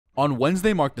On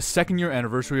Wednesday marked the 2nd year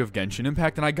anniversary of Genshin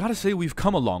Impact, and I gotta say we've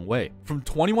come a long way. From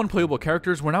 21 playable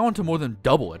characters, we're now on to more than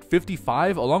double at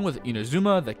 55, along with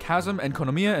Inazuma, the Chasm, and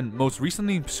Konomiya, and most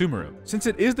recently Sumeru. Since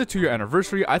it is the 2-year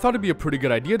anniversary, I thought it'd be a pretty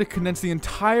good idea to condense the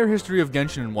entire history of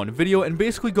Genshin in one video and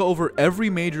basically go over every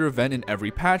major event in every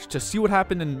patch to see what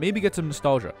happened and maybe get some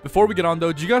nostalgia. Before we get on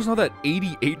though, do you guys know that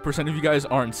 88% of you guys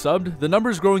aren't subbed? The number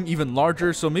is growing even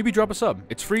larger, so maybe drop a sub.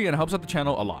 It's free and helps out the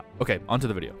channel a lot. Okay, onto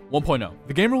the video. 1.0.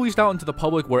 The game released out into the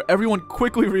public where everyone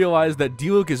quickly realized that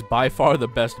Diluc is by far the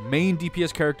best main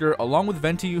DPS character, along with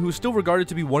Venti, who's still regarded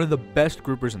to be one of the best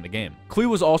groupers in the game. Klee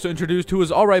was also introduced, who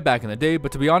was alright back in the day,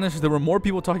 but to be honest, there were more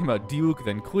people talking about Diluc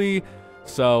than Klee,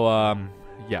 so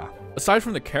yeah. Aside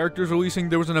from the characters releasing,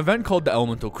 there was an event called the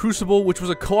Elemental Crucible, which was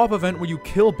a co-op event where you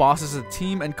kill bosses as a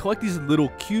team and collect these little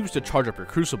cubes to charge up your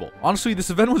crucible. Honestly, this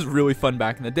event was really fun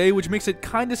back in the day, which makes it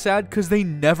kinda sad because they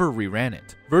never reran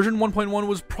it. Version 1.1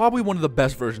 was probably one of the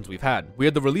best versions we've had. We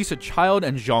had the release of Child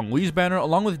and Zhongli's banner,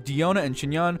 along with Diona and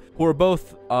Xinyan, who are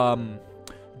both,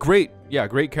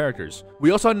 great characters. We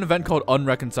also had an event called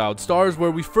Unreconciled Stars where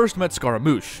we first met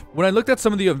Scaramouche. When I looked at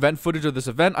some of the event footage of this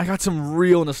event, I got some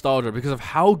real nostalgia because of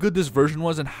how good this version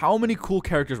was and how many cool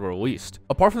characters were released.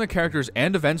 Apart from the characters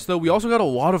and events though, we also got a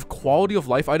lot of quality of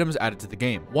life items added to the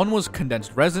game. One was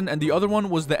condensed resin and the other one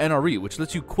was the NRE, which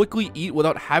lets you quickly eat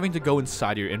without having to go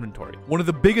inside your inventory. One of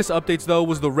the biggest updates though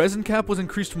was the resin cap was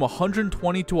increased from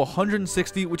 120 to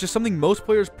 160, which is something most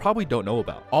players probably don't know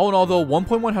about. All in all though,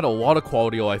 1.1 had a lot of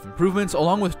quality of life improvements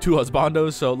along with 2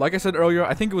 husbandos, so like I said earlier,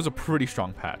 I think it was a pretty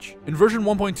strong patch. In version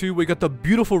 1.2, we got the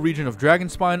beautiful region of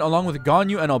Dragonspine along with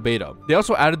Ganyu and Albedo. They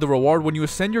also added the reward when you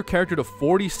ascend your character to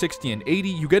 40, 60, and 80,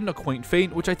 you get an Acquaint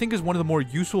Fate, which I think is one of the more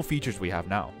useful features we have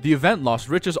now. The event Lost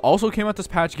Riches also came out this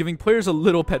patch, giving players a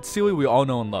little pet Sealy we all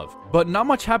know and love. But not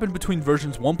much happened between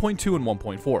versions 1.2 and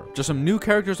 1.4, just some new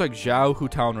characters like Zhao, Hu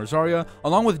Tao, and Rosaria,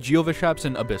 along with Geovishaps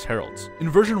and Abyss Heralds. In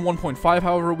version 1.5,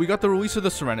 however, we got the release of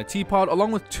the Serenity Pod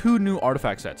along with 2 new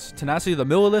artifact sets, Tenacity of the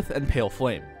Millilith and Pale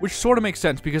Flame, which sorta makes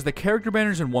sense because the character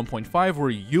banners in 1.5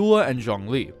 were Eula and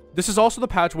Zhongli. This is also the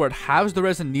patch where it halves the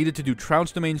resin needed to do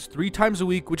trounce domains 3 times a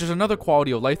week, which is another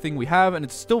quality of life thing we have, and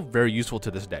it's still very useful to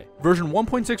this day. Version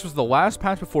 1.6 was the last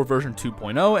patch before version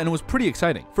 2.0, and it was pretty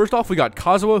exciting. First off, we got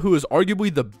Kazuha, who is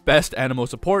arguably the best Anemo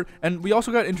support, and we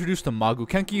also got introduced to Magu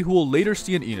Kenki, who will later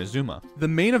see in Inazuma. The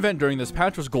main event during this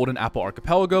patch was Golden Apple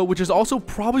Archipelago, which is also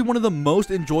probably one of the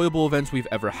most enjoyable events we've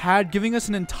ever had, giving us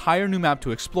an entire new map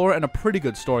to explore and a pretty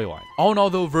good storyline. All in all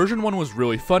though, version 1 was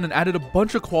really fun and added a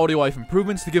bunch of quality of life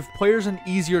improvements to give players an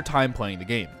easier time playing the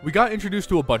game. We got introduced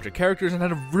to a bunch of characters and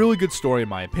had a really good story in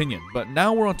my opinion, but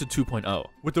now we're on to 2.0.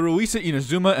 With the release of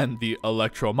Inazuma and the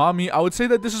Electro Mami, I would say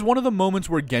that this is one of the moments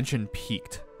where Genshin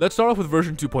peaked. Let's start off with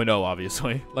version 2.0,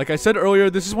 obviously. Like I said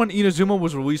earlier, this is when Inazuma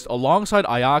was released alongside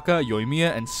Ayaka,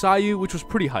 Yoimiya, and Seiun, which was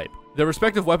pretty hype. Their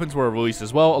respective weapons were released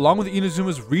as well, along with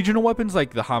Inazuma's regional weapons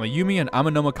like the Hamayumi and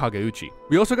Amanoma Kageuchi.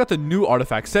 We also got the new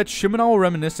artifact set, Shimenawa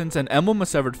Reminiscence and Emblem of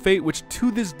Severed Fate, which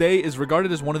to this day is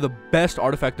regarded as one of the best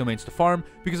artifact domains to farm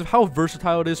because of how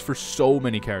versatile it is for so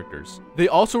many characters. They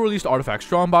also released Artifact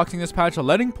Strongboxing this patch,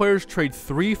 letting players trade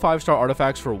 3 5-star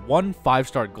artifacts for 1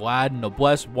 5-star Glad,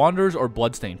 Noblesse, Wanderers, or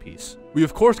Bloodstained piece. We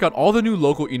of course got all the new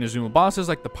local Inazuma bosses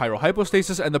like the Pyro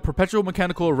Hypostasis and the Perpetual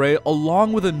Mechanical Array,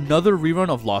 along with another rerun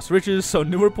of Lost Riches so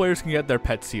newer players can get their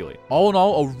pet Sealy. All in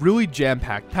all, a really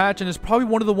jam-packed patch, and is probably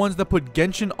one of the ones that put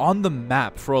Genshin on the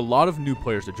map for a lot of new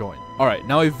players to join. Alright,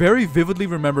 now I very vividly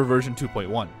remember version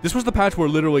 2.1. This was the patch where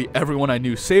literally everyone I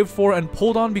knew saved for and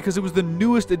pulled on because it was the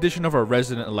newest edition of our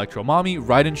resident Electro Mami,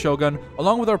 Raiden Shogun,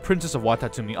 along with our Princess of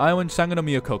Watatsumi Island,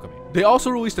 Sangonomiya Kokomi. They also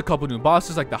released a couple new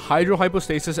bosses like the Hydro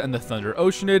Hypostasis and the Thunder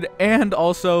Oceanid, and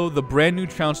also the brand new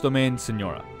trounce domain,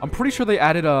 Signora. I'm pretty sure they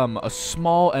added a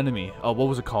small enemy. What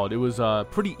was it called? It was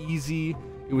pretty easy.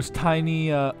 It was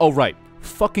tiny. Oh, right.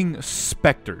 Fucking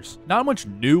Spectres. Not much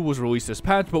new was released this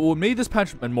patch, but what made this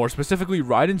patch, and more specifically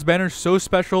Raiden's banner, so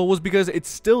special was because it's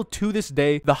still to this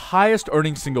day the highest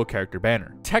earning single character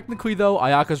banner. Technically though,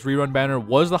 Ayaka's rerun banner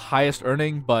was the highest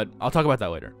earning, but I'll talk about that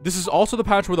later. This is also the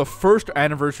patch where the first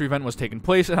anniversary event was taking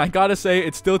place, and I gotta say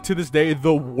it's still to this day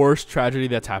the worst tragedy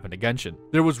that's happened to Genshin.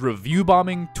 There was review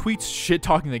bombing, tweets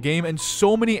shit-talking the game, and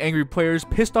so many angry players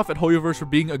pissed off at Hoyoverse for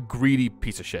being a greedy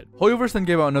piece of shit. Hoyoverse then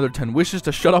gave out another 10 wishes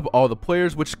to shut up all the players,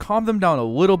 which calmed them down a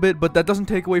little bit, but that doesn't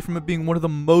take away from it being one of the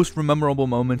most memorable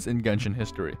moments in Genshin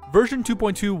history. Version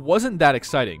 2.2 wasn't that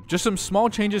exciting, just some small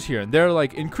changes here and there,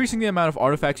 like increasing the amount of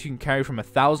artifacts you can carry from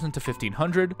 1,000 to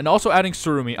 1,500, and also adding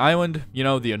Surumi Island, you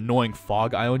know, the annoying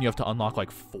fog island you have to unlock like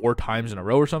 4 times in a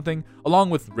row or something, along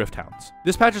with Rift Hounds.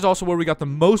 This patch is also where we got the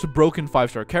most broken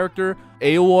 5-star character,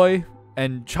 Aloy,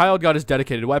 and Child got his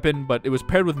dedicated weapon, but it was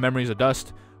paired with Memories of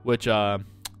Dust, which, L.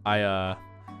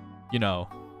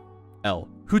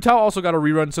 Hu Tao also got a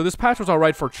rerun, so this patch was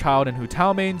alright for Child and Hu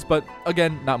Tao mains, but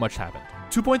again, not much happened.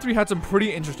 2.3 had some pretty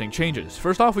interesting changes.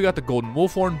 First off, we got the Golden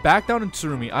Wolf Horn back down in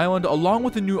Tsurumi Island, along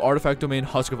with the new artifact domain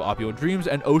Husk of Opulent Dreams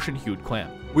and Ocean-Hued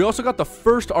Clam. We also got the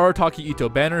first Arataki Ito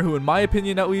banner, who in my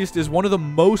opinion at least, is one of the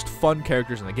most fun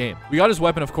characters in the game. We got his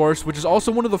weapon of course, which is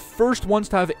also one of the first ones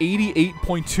to have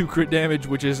 88.2 crit damage,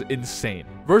 which is insane.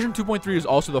 Version 2.3 is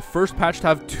also the first patch to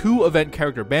have 2 event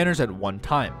character banners at one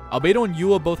time. Albedo and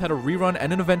Eula both had a rerun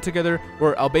and an event together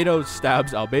where Albedo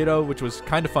stabs Albedo, which was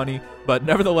kind of funny, but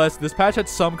nevertheless, this patch had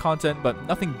some content, but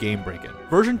nothing game-breaking.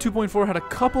 Version 2.4 had a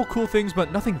couple cool things,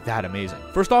 but nothing that amazing.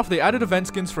 First off, they added event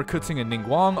skins for Kutsing and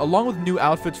Ningguang, along with new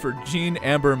outfits for Jean,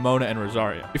 Amber, Mona, and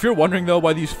Rosaria. If you're wondering though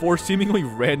why these 4 seemingly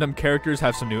random characters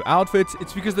have some new outfits,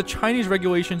 it's because the Chinese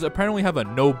regulations apparently have a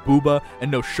no booba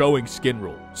and no showing skin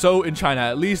rule. So in China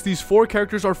at least, these 4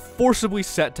 characters are forcibly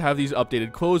set to have these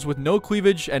updated clothes with no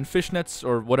cleavage and fishnets,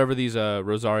 or whatever these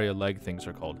Rosaria leg things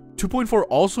are called. 2.4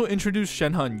 also introduced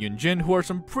Shenhe and Yunjin, who are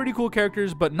some pretty cool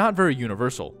characters, but not very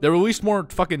universal. They released more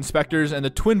fucking specters and the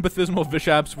twin Bathismal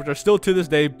Vishaps, which are still to this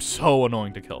day so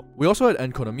annoying to kill. We also had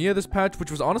Enkonomiya this patch,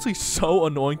 which was honestly so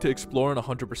annoying to explore in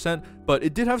 100%, but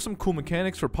it did have some cool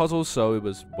mechanics for puzzles, so it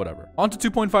was whatever. On to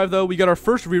 2.5 though, we got our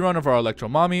first rerun of our Electro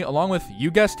Mami, along with,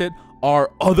 you guessed it,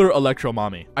 our other Electro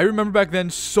Mami. I remember back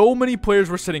then so many players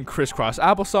were setting crisscross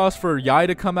applesauce for Yai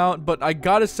to come out, but I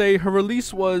gotta say her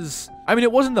release was, I mean,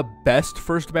 it wasn't the best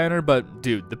first banner, but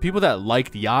dude, the people that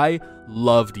liked Yai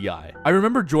loved Yai. I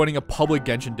remember joining a public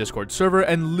Genshin Discord server,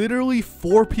 and literally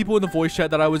 4 people in the voice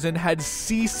chat that I was in had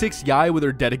C6 Yai with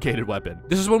her dedicated weapon.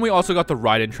 This is when we also got the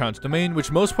Raiden Trounce domain,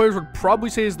 which most players would probably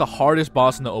say is the hardest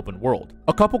boss in the open world.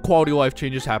 A couple quality of life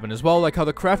changes happened as well, like how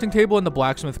the crafting table and the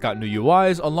blacksmith got new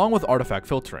UIs, along with artifact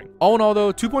filtering. All in all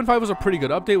though, 2.5 was a pretty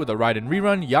good update with a Raiden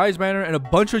rerun, Yai's banner, and a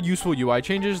bunch of useful UI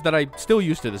changes that I still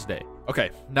use to this day.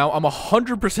 Okay, now I'm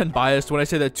 100% biased when I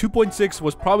say that 2.6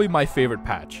 was probably my favorite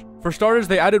patch. For starters,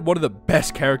 they added one of the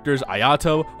best characters,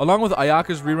 Ayato, along with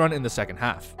Ayaka's rerun in the second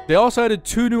half. They also added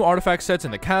 2 new artifact sets in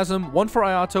the Chasm, one for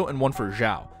Ayato and one for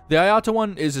Zhao. The Ayato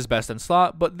one is his best in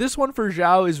slot, but this one for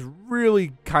Zhao is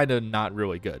really kinda not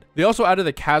really good. They also added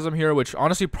the Chasm here, which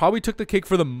honestly probably took the cake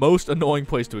for the most annoying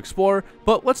place to explore,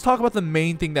 but let's talk about the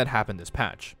main thing that happened this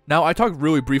patch. Now, I talked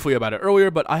really briefly about it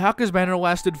earlier, but Ayaka's banner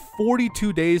lasted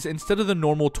 42 days instead of the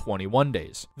normal 21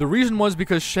 days. The reason was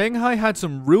because Shanghai had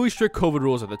some really strict COVID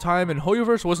rules at the time, and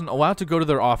Hoyoverse wasn't allowed to go to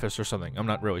their office or something, I'm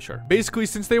not really sure. Basically,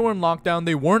 since they were in lockdown,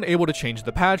 they weren't able to change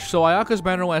the patch, so Ayaka's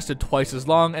banner lasted twice as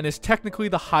long and is technically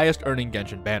the highest earning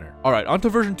Genshin banner. Alright, onto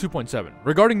version 2.7.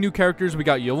 Regarding new characters, we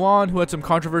got Yuan, who had some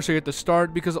controversy at the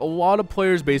start because a lot of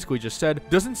players basically just said,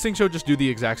 doesn't Xingqiu just do the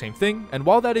exact same thing? And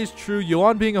while that is true,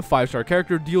 Yuan being a 5-star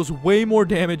character deals way more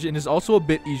damage and is also a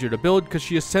bit easier to build because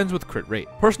she ascends with crit rate.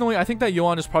 Personally, I think that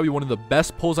Yuan is probably one of the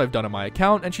best pulls I've done on my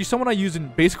account, and she's someone I use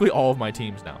in basically all of my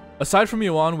teams now. Aside from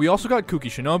Yuan, we also got Kuki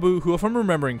Shinobu, who if I'm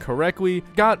remembering correctly,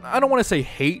 got, I don't want to say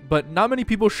hate, but not many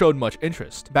people showed much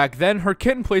interest. Back then, her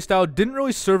kitten playstyle didn't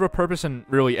really serve a purpose in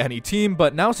really any team,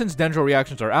 but now since Dendro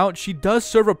reactions are out, she does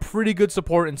serve a pretty good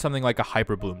support in something like a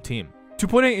Hyper Bloom team.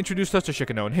 2.8 introduced us to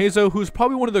Shikano and Heizo, who's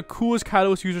probably one of the coolest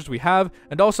Catalyst users we have,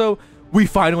 and also, we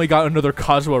finally got another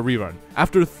Kazuha rerun.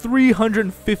 After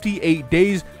 358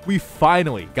 days, we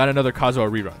finally got another Kazuha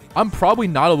rerun. I'm probably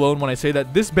not alone when I say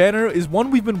that this banner is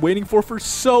one we've been waiting for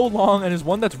so long and is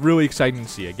one that's really exciting to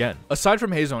see again. Aside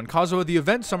from Heizo and Kazuha, the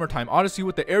event Summertime Odyssey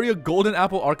with the area Golden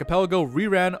Apple Archipelago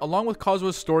reran along with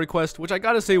Kazuha's story quest, which I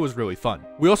gotta say was really fun.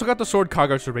 We also got the sword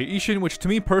Kagatsu Ishin, which to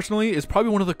me personally is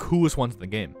probably one of the coolest ones in the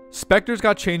game. Spectres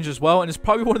got changed as well and is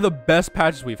probably one of the best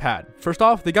patches we've had. First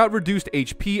off, they got reduced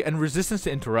HP and resistance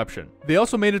to interruption. They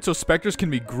also made it so Spectres can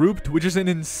be grouped, which is an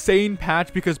insane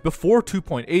patch because before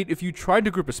 2.8, if you tried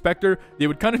to group a Spectre, they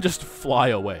would kind of just fly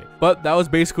away. But that was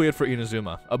basically it for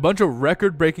Inazuma. A bunch of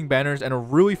record-breaking banners and a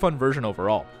really fun version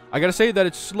overall. I gotta say that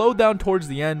it slowed down towards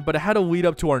the end, but it had a lead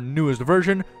up to our newest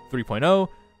version, 3.0,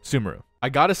 Sumeru. I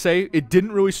gotta say, it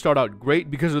didn't really start out great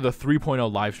because of the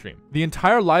 3.0 livestream. The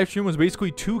entire livestream was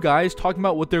basically 2 guys talking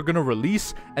about what they're gonna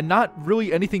release and not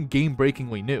really anything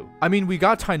game-breakingly new. I mean, we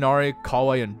got Tainari,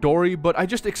 Kawai, and Dori, but I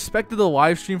just expected the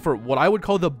livestream for what I would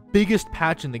call the biggest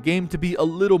patch in the game to be a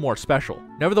little more special.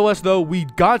 Nevertheless though, we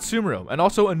got Sumeru, and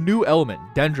also a new element,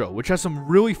 Dendro, which has some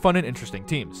really fun and interesting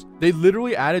teams. They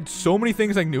literally added so many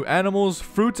things like new animals,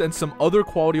 fruits, and some other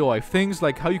quality of life things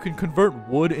like how you can convert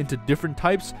wood into different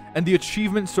types, and the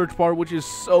achievement search bar, which is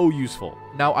so useful.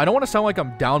 Now, I don't want to sound like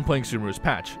I'm downplaying Sumeru's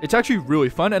patch. It's actually really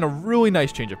fun and a really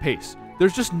nice change of pace.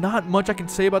 there's just not much I can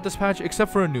say about this patch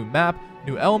except for a new map,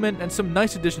 new element, and some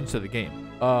nice additions to the game.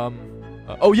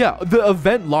 Oh yeah, the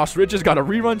event Lost Riches got a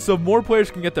rerun so more players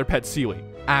can get their pet Sealy.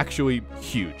 Actually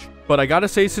huge. But I gotta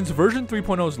say, since version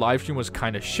 3.0's livestream was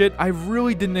kinda shit, I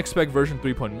really didn't expect version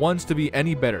 3.1's to be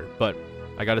any better, but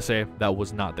I gotta say, that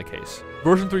was not the case.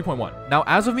 Version 3.1. Now,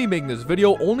 as of me making this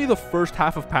video, only the first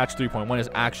half of patch 3.1 is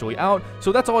actually out,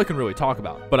 so that's all I can really talk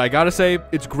about. But I gotta say,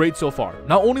 it's great so far.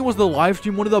 Not only was the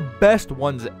livestream one of the best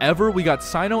ones ever, we got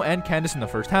Seiun and Candace in the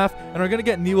first half, and are gonna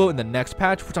get Nilo in the next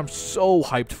patch, which I'm so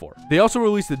hyped for. They also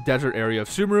released the desert area of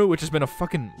Sumeru, which has been a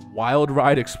fucking wild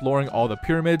ride exploring all the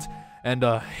pyramids and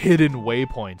hidden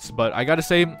waypoints, but I gotta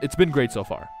say, it's been great so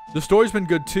far. The story's been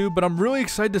good too, but I'm really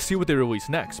excited to see what they release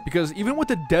next, because even with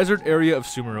the desert area of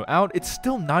Sumeru out, it's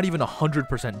still not even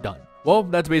 100% done. Well,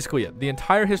 that's basically it. The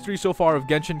entire history so far of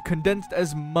Genshin condensed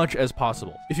as much as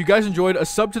possible. If you guys enjoyed, a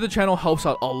sub to the channel helps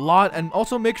out a lot, and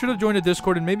also make sure to join the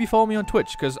Discord and maybe follow me on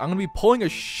Twitch, because I'm going to be pulling a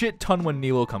shit ton when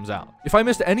Nilo comes out. If I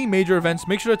missed any major events,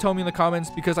 make sure to tell me in the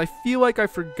comments, because I feel like I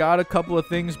forgot a couple of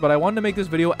things, but I wanted to make this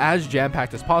video as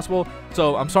jam-packed as possible,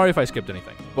 so I'm sorry if I skipped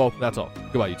anything. Well, that's all.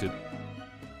 Goodbye, YouTube.